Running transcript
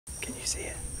see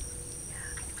it?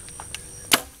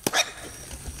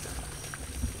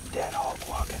 Dead hog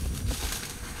walking.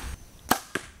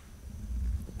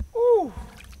 Ooh,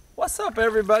 what's up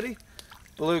everybody?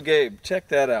 Bluegabe, check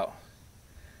that out.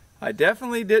 I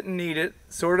definitely didn't need it,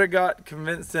 sort of got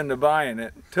convinced into buying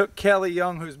it. Took Kelly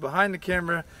Young, who's behind the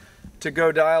camera, to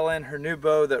go dial in her new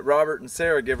bow that Robert and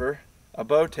Sarah give her, a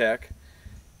Bowtech.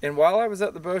 And while I was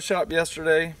at the bow shop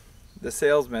yesterday, the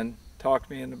salesman talked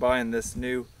me into buying this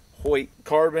new Hoyt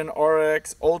Carbon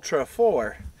RX Ultra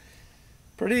 4.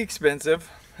 Pretty expensive.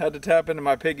 Had to tap into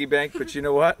my piggy bank, but you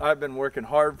know what? I've been working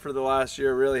hard for the last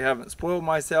year, really haven't spoiled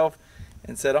myself,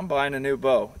 and said I'm buying a new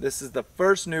bow. This is the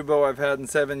first new bow I've had in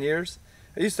 7 years.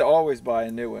 I used to always buy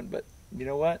a new one, but you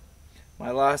know what?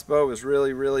 My last bow was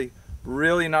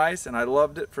really nice, and I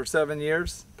loved it for 7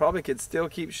 years. Probably could still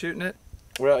keep shooting it.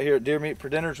 We're out here at Deer Meat for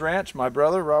Dinner's Ranch. My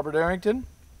brother, Robert Arrington.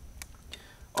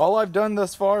 All I've done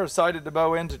thus far is sighted the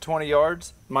bow into 20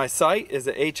 yards. My sight is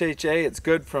a HHA. It's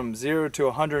good from 0 to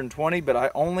 120, but I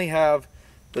only have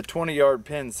the 20-yard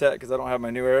pin set because I don't have my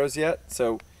new arrows yet.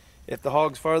 So if the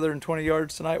hog's farther than 20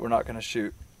 yards tonight, we're not going to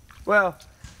shoot. Well,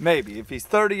 maybe. If he's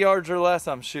 30 yards or less,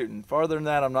 I'm shooting. Farther than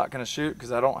that, I'm not going to shoot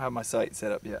because I don't have my sight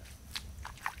set up yet.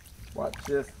 Watch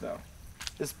this, though.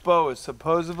 This bow is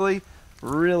supposedly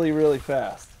really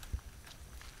fast.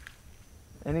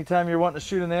 Anytime you're wanting to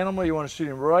shoot an animal, you want to shoot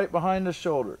him right behind the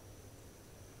shoulder.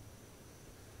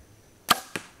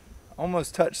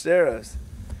 Almost touched arrows.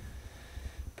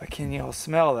 But can y'all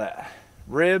smell that?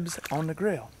 Ribs on the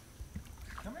grill.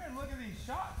 Come here and look at these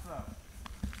shots,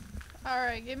 though.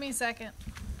 Alright, give me a second.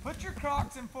 Put your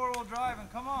Crocs in 4-wheel drive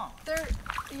and come on.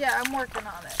 Yeah, I'm working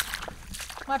on it.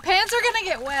 My pants are gonna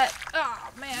get wet. Oh,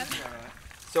 man.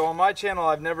 So on my channel,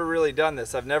 I've never really done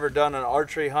this. I've never done an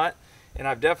archery hunt. And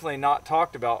I've definitely not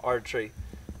talked about archery.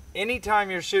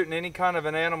 Anytime you're shooting any kind of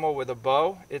an animal with a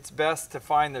bow, it's best to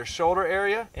find their shoulder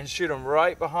area and shoot them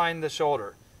right behind the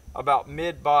shoulder, about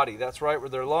mid-body. That's right where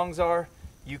their lungs are.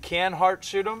 You can heart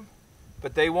shoot them,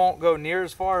 but they won't go near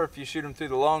as far if you shoot them through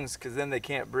the lungs because then they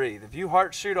can't breathe. If you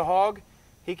heart shoot a hog,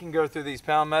 he can go through these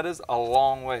palmettos a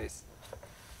long ways.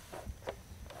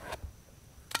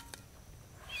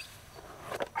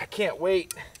 I can't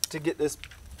wait to get this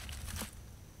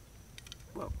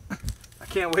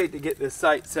Can't wait to get this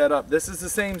sight set up. This is the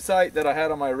same sight that I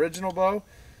had on my original bow.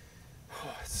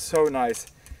 Oh, it's so nice.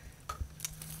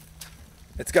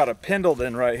 It's got a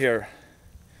Pendleton right here,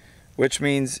 which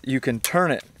means you can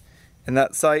turn it. And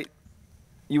that sight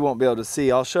you won't be able to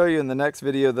see. I'll show you in the next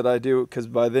video that I do because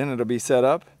by then it'll be set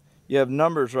up. You have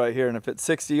numbers right here, and if it's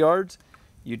 60 yards,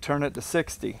 you turn it to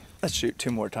 60. Let's shoot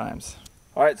 2 more times.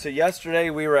 All right, so yesterday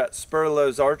we were at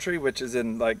Spurlow's Archery, which is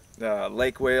in like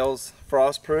Lake Wales,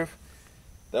 frostproof.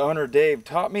 The owner, Dave,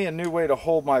 taught me a new way to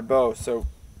hold my bow. So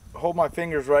hold my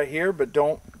fingers right here, but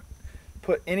don't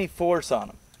put any force on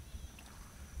them.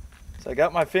 So I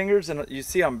got my fingers, and you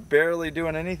see I'm barely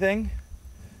doing anything.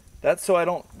 That's so I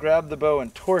don't grab the bow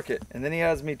and torque it. And then he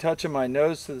has me touching my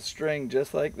nose to the string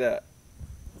just like that.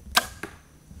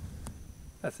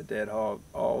 That's a dead hog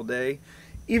all day,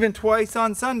 even twice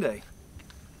on Sunday.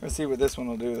 Let's see what this one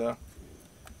will do though.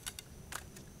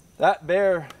 That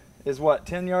bear is what,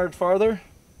 10 yards farther?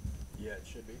 Yeah, it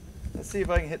should be. Let's see if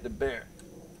I can hit the bear.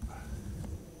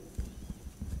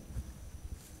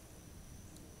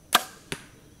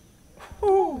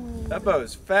 Ooh, that bow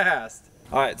is fast.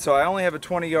 All right, so I only have a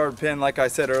 20-yard pin like I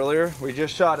said earlier. We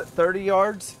just shot at 30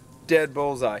 yards, dead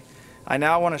bullseye. I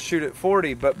now want to shoot at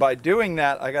 40, but by doing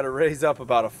that, I got to raise up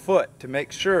about a foot to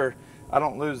make sure I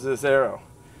don't lose this arrow.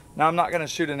 Now I'm not going to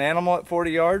shoot an animal at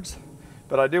 40 yards,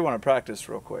 but I do want to practice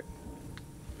real quick.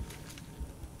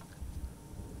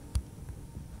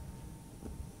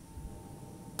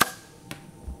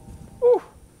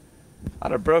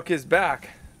 I'd have broke his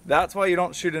back. That's why you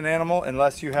don't shoot an animal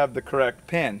unless you have the correct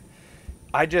pin.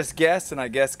 I just guessed, and I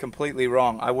guessed completely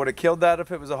wrong. I would have killed that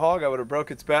if it was a hog. I would have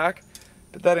broke its back,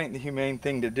 but that ain't the humane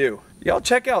thing to do. Y'all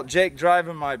check out Jake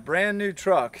driving my brand new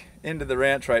truck into the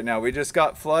ranch right now. We just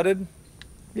got flooded.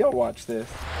 Y'all watch this.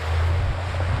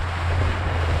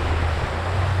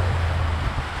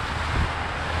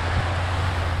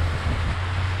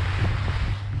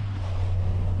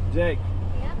 Jake.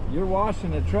 You're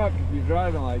washing the truck if you're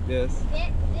driving like this.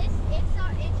 It's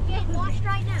getting washed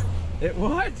right now. It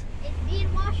what? It's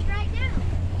being washed right now.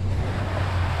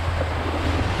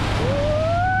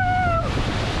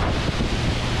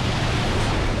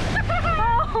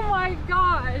 Oh my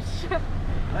gosh.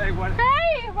 Hey, what?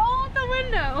 Hey, roll out the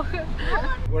window.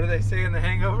 What do they say in The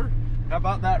Hangover? How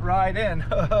about that ride in?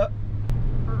 For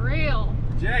real.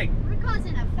 Jake. We're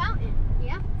causing a fountain.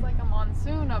 Yeah. It's like a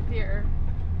monsoon up here.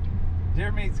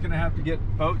 Jeremy's gonna have to get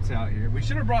boats out here. We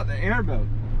should have brought the airboat.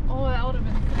 Oh, that would have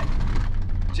been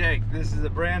good. Jake, this is a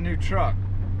brand new truck.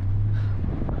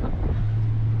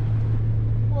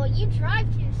 Well, you drive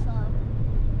too slow.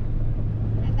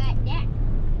 How about that?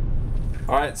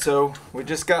 All right, so we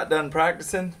just got done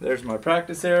practicing. There's my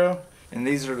practice arrow, and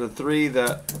these are the 3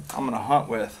 that I'm gonna hunt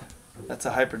with. That's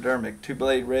a hypodermic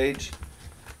 2-blade Rage.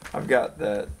 I've got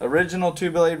the original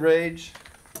 2-blade Rage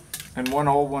and one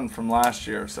old one from last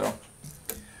year. So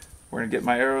we're gonna get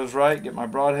my arrows right, get my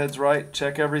broadheads right,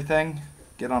 check everything,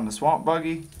 get on the swamp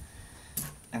buggy,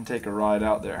 and take a ride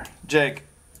out there. Jake,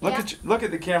 look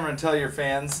at the camera and tell your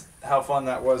fans how fun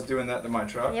that was doing that to my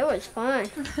truck. It was fun.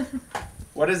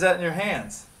 What is that in your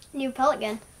hands? New pellet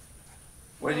gun.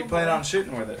 What do you plan on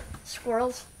shooting with it?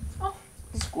 Squirrels.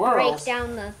 Squirrels? Break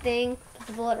down the thing. Put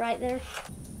the bullet right there.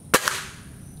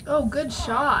 Oh, good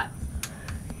shot.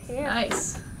 Yeah.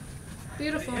 Nice.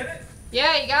 Beautiful.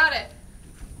 Yeah, you got it.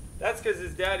 That's because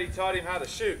his daddy taught him how to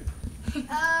shoot.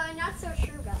 Not so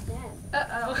sure about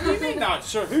that. Uh-oh. What do you mean not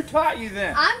sure? Who taught you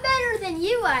then? I'm better than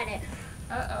you at it.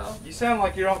 Uh-oh. You sound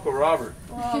like your Uncle Robert.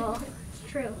 Well,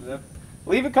 it's true.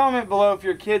 Leave a comment below if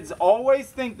your kids always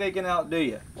think they can outdo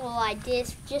you. Well, I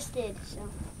just did, so.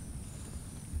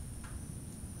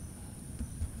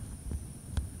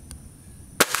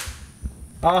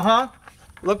 Uh-huh.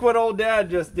 Look what old dad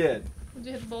just did. Did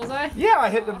you hit the bullseye? Yeah, I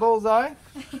hit the bullseye.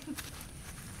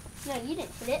 No, you didn't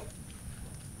hit it.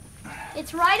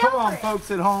 It's right Come over on, it.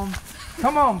 folks at home.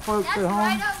 Come on, folks That's at home.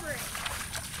 right over it.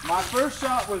 My first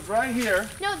shot was right here,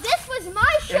 No, this was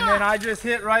my shot. and then I just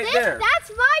hit right there.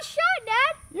 That's my shot,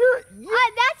 Dad. You,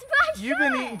 That's my you've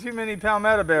shot. been eating too many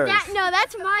palmetto berries. No,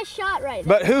 that's my shot right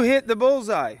there. But who hit the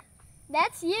bullseye?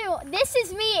 That's you. This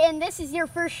is me, and this is your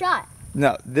first shot.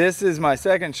 No, this is my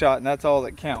second shot, and that's all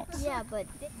that counts. Yeah, but.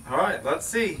 All right, let's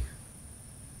see.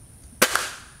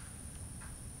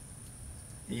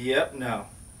 Yep, no.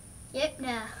 Yep,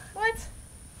 nah. What?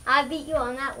 I beat you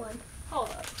on that one. Hold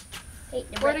up. Hate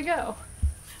to Where'd break. it go?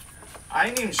 I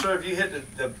ain't even sure if you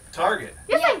hit the target.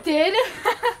 Yes, I did.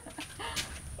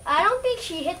 I don't think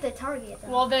she hit the target, though.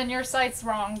 Well, then your sight's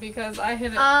wrong because I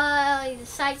hit it. The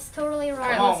sight's totally wrong.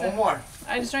 Alright, Come on, listen. one more.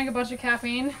 I just drank a bunch of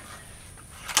caffeine.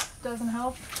 Doesn't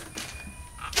help.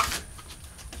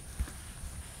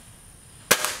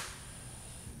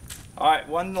 All right,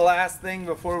 one last thing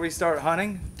before we start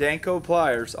hunting. Danco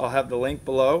Pliers, I'll have the link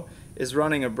below, is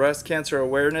running a breast cancer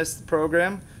awareness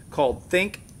program called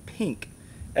Think Pink.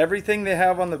 Everything they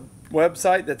have on the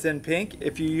website that's in pink,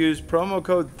 if you use promo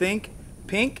code Think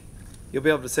Pink, you'll be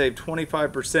able to save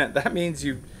 25%. That means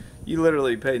you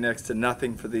literally pay next to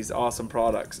nothing for these awesome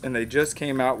products, and they just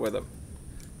came out with them.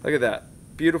 Look at that.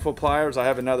 Beautiful pliers. I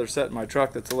have another set in my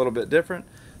truck that's a little bit different.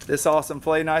 This awesome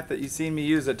flay knife that you've seen me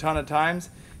use a ton of times.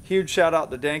 Huge shout out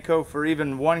to Danco for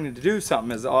even wanting to do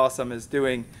something as awesome as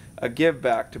doing a give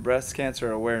back to breast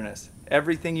cancer awareness.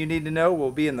 Everything you need to know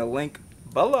will be in the link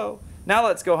below. Now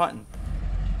let's go hunting.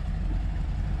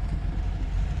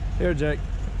 Here, Jake.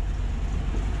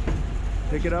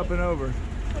 Pick it up and over.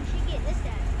 Where'd she get this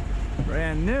at?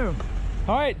 Brand new.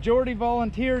 All right, Jordy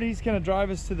volunteered. He's gonna drive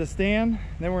us to the stand.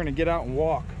 Then we're gonna get out and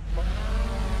walk.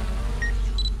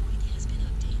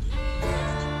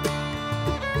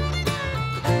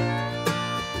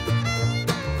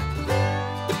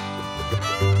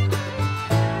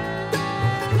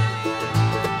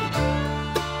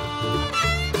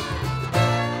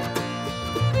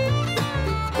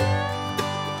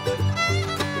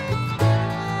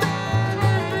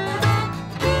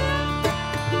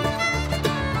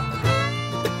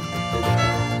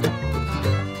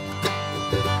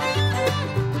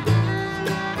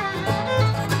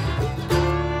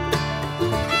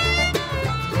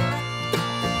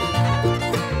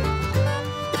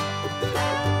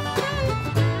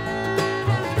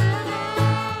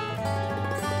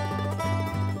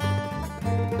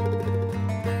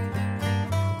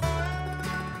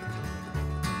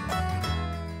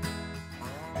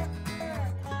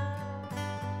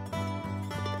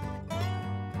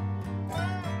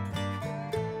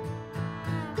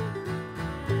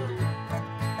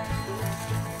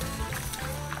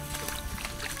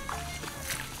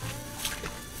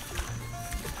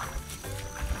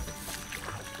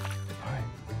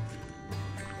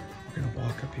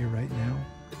 Up here right now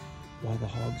while the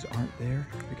hogs aren't there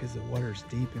because the water's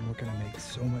deep and we're gonna make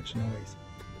so much noise.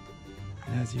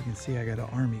 And as you can see, I got an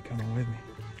army coming with me.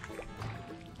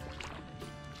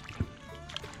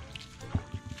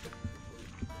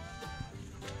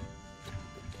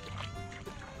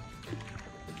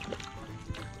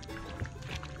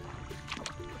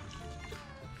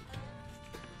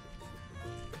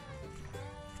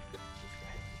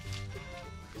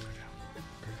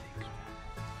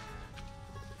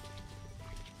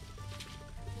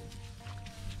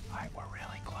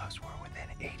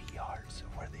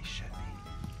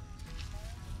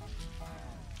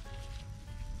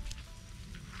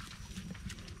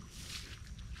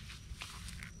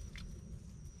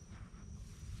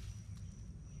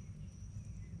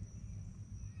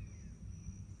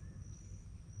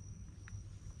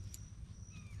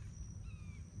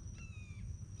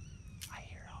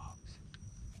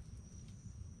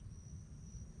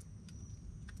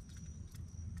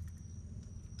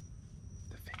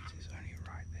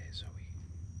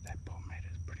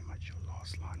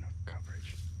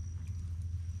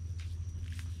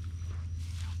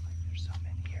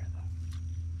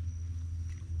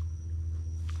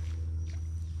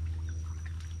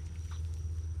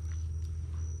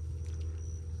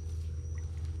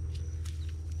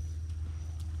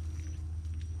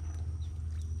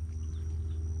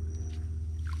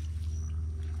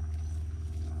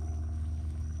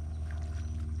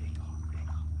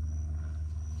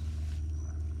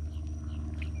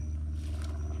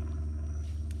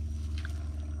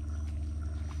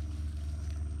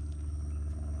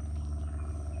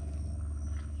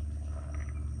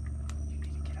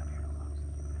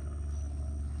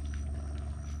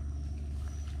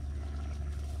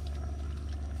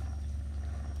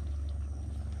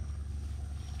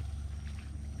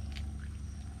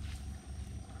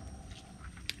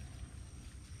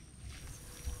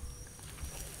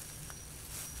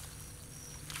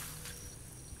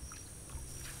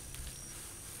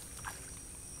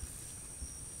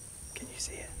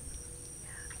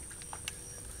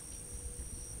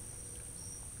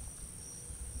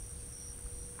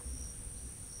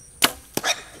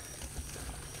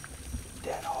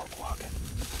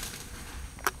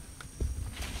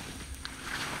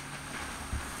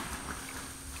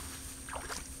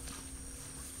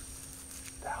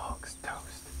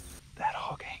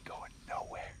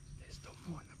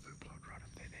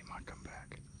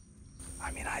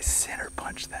 I center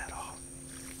punched that off.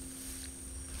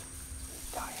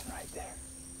 Dying right there.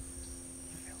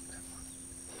 He felt that one.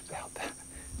 He felt that.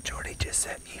 Jordy just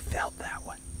said he felt that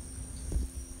one.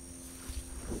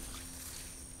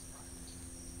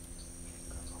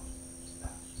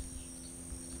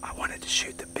 I wanted to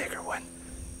shoot the bigger one,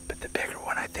 but the bigger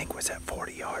one I think was at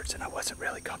 40 yards and I wasn't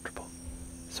really comfortable.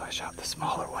 So I shot the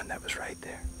smaller one that was right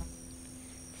there.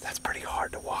 That's pretty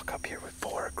hard to walk up here with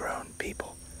 4 grown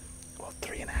people. Well,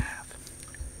 3.5.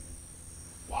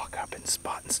 Walk up and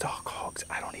spot and stalk hogs.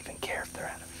 I don't even care if they're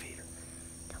out of feeder.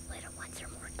 The little ones are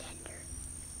more tender.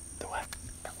 The what?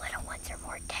 The little ones are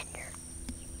more tender.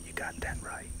 You got that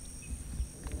right.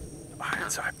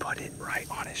 Alright, so I put it right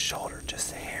on his shoulder,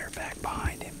 just a hair back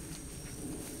behind him.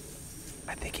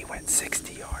 I think he went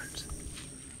 60 yards.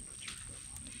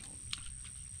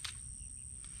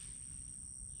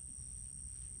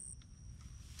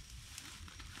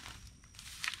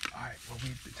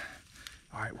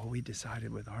 Alright, well we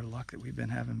decided with our luck that we've been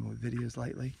having with videos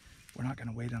lately, we're not going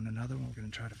to wait on another one. We're going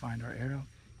to try to find our arrow,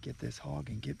 get this hog,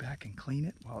 and get back and clean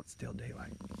it while it's still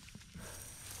daylight.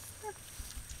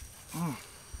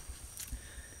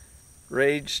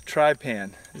 Rage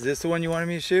Trypan. Is this the one you wanted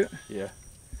me to shoot? Yeah.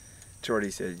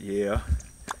 Jordy said, yeah.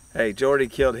 Hey, Jordy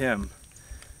killed him.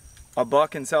 A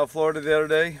buck in South Florida the other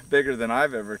day, bigger than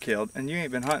I've ever killed. And you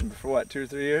ain't been hunting for what, 2 or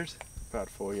 3 years? About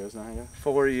 4 years now, yeah.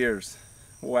 4 years.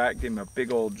 Whacked him a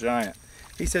big old giant.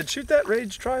 He said, shoot that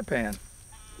Rage Trypan.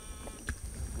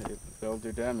 They'll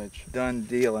do damage. Done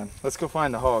dealing. Let's go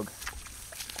find the hog.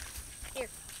 Here.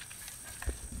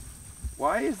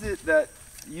 Why is it that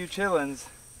you chillins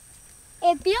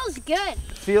It feels good.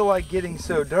 feel like getting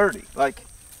so dirty? Like,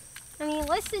 I mean,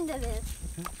 listen to this.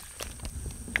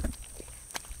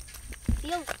 It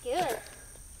feels good.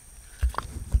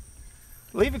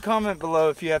 leave a comment below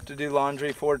if you have to do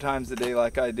laundry 4 times a day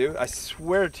like I do. I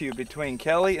swear to you, between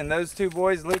Kelly and those 2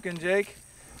 boys, Luke and Jake,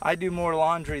 I do more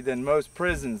laundry than most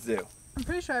prisons do. I'm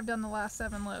pretty sure I've done the last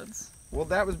 7 loads Well,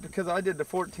 that was because I did the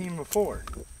 14 before.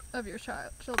 of your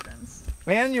children's.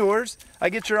 And yours. I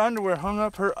get your underwear hung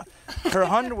up, her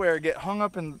underwear get hung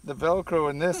up in the Velcro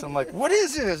in this. I'm like, what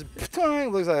is this? It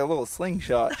looks like a little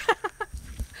slingshot.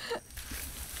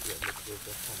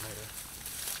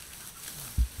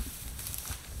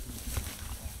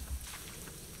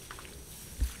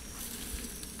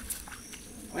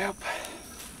 Well,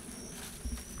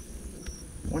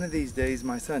 one of these days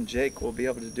my son Jake will be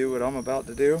able to do what I'm about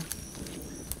to do.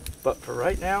 But for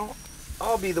right now,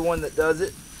 I'll be the one that does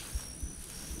it.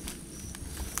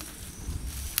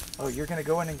 Oh, you're gonna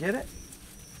go in and get it?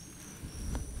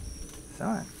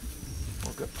 Son,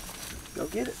 well go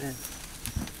get it then.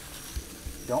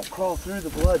 Don't crawl through the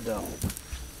blood though.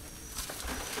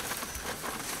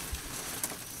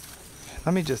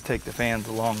 Let me just take the fans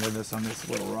along with us on this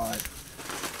little ride.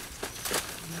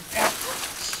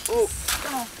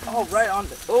 Oh, right on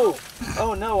the,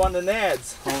 oh no, on the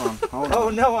nads. Hold on. Oh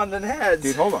no, on the nads.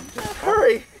 Dude, hold on.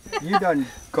 Hurry. You done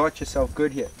got yourself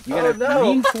good here. You Oh, gotta no.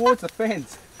 lean towards the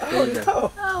fence. There you go.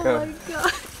 No. Oh Go. my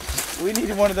god. We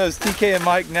needed one of those TK and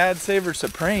Mike Nad Saver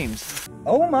Supremes.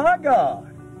 Oh my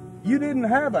God! You didn't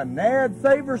have a Nad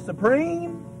Saver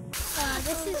Supreme?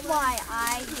 This is why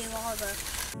I do all the...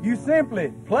 You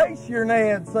simply place your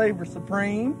Nad Saver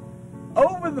Supreme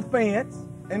over the fence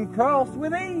and cross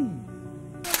with ease.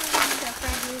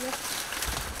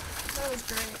 That was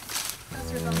great.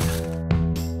 That's your thumbs.